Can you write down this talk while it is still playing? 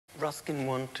Ruskin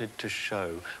wanted to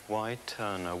show why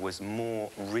Turner was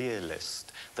more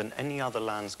realist than any other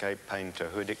landscape painter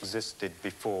who had existed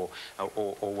before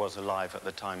or was alive at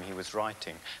the time he was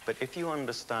writing. But if you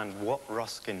understand what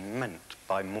Ruskin meant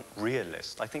by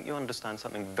realist, I think you understand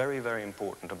something very, very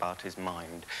important about his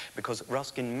mind, because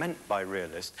Ruskin meant by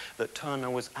realist that Turner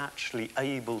was actually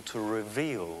able to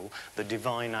reveal the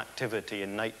divine activity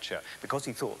in nature. Because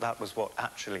he thought that was what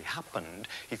actually happened,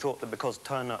 he thought that because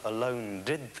Turner alone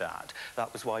did that,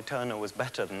 that was why Turner was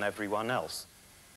better than everyone else.